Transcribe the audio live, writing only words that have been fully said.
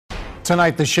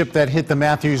Tonight, the ship that hit the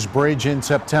Mathews Bridge in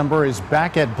September is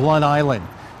back at Blunt Island.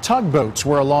 Tugboats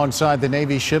were alongside the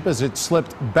Navy ship as it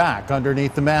slipped back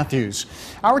underneath the Mathews.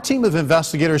 Our team of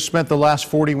investigators spent the last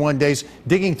 41 days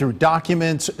digging through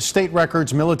documents, state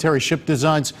records, military ship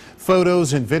designs,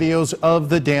 photos and videos of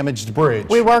the damaged bridge.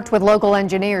 We worked with local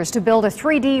engineers to build a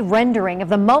 3D rendering of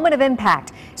the moment of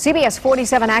impact. CBS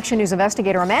 47 Action News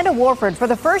investigator Amanda Warford, for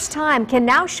the first time, can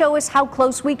now show us how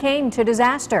close we came to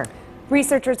disaster.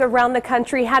 Researchers around the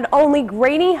country had only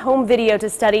grainy home video to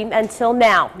study until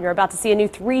now. You're about to see a new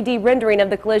 3D rendering of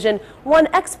the collision one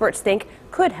experts think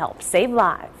could help save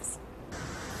lives.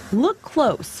 Look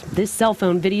close. This cell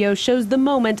phone video shows the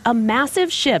moment a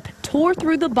massive ship tore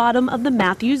through the bottom of the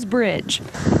Mathews Bridge.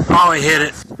 Oh, he hit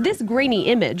it. This grainy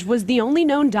image was the only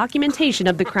known documentation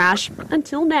of the crash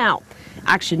until now.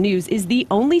 Action News is the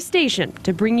only station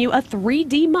to bring you a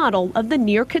 3D model of the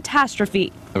near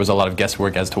catastrophe. There was a lot of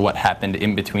guesswork as to what happened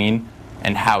in between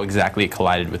and how exactly it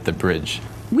collided with the bridge.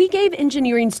 We gave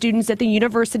engineering students at the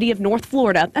University of North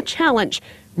Florida a challenge: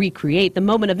 recreate the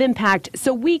moment of impact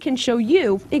so we can show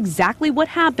you exactly what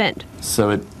happened.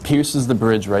 So it pierces the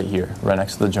bridge right here, right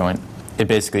next to the joint. It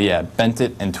basically, bent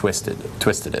it and twisted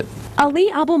it.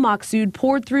 Abdelmaksoud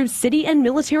poured through city and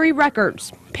military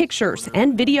records, pictures,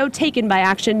 and video taken by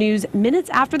Action News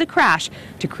minutes after the crash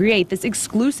to create this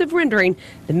exclusive rendering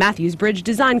the Mathews Bridge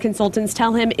design consultants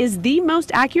tell him is the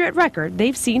most accurate record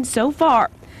they've seen so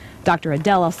far. Dr.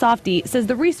 Adel ElSafty says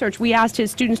the research we asked his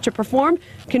students to perform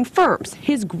confirms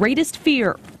his greatest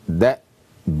fear. That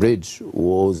bridge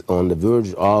was on the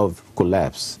verge of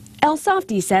collapse.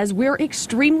 ElSafty says we're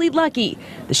extremely lucky.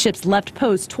 The ship's left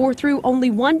post tore through only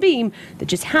one beam that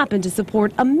just happened to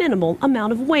support a minimal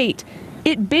amount of weight.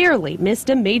 It barely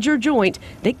missed a major joint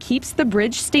that keeps the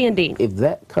bridge standing. If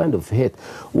that kind of hit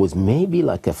was maybe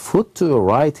like a foot to the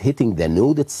right hitting the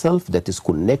node itself that is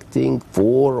connecting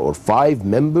 4 or 5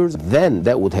 members, then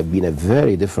that would have been a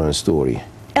very different story.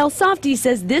 ElSafty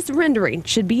says this rendering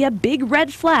should be a big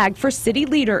red flag for city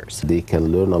leaders. They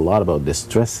can learn a lot about the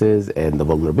stresses and the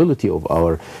vulnerability of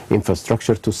our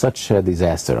infrastructure to such a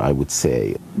disaster, I would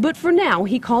say. But for now,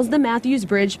 he calls the Mathews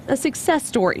Bridge a success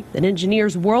story that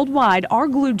engineers worldwide are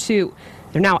glued to.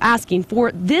 They're now asking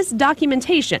for this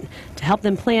documentation to help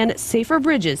them plan safer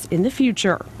bridges in the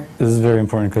future. This is very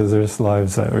important because there's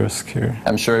lives at risk here.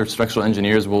 I'm sure structural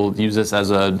engineers will use this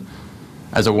as a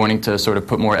warning to sort of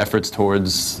put more efforts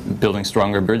towards building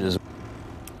stronger bridges.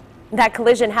 That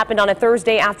collision happened on a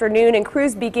Thursday afternoon, and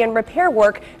crews began repair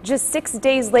work just 6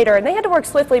 days later. And they had to work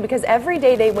swiftly because every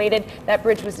day they waited, that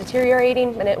bridge was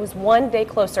deteriorating, and it was one day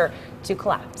closer to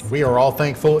collapse. We are all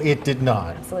thankful it did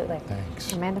not. Absolutely.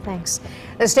 Thanks. Amanda, thanks.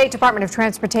 The State Department of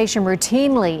Transportation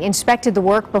routinely inspected the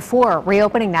work before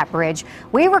reopening that bridge.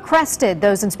 We requested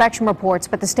those inspection reports,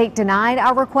 but the state denied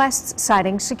our requests,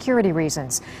 citing security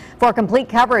reasons. For complete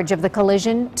coverage of the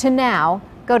collision to now,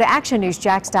 go to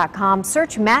actionnewsjax.com,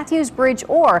 search Mathews Bridge,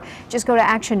 or just go to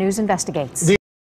Action News Investigates.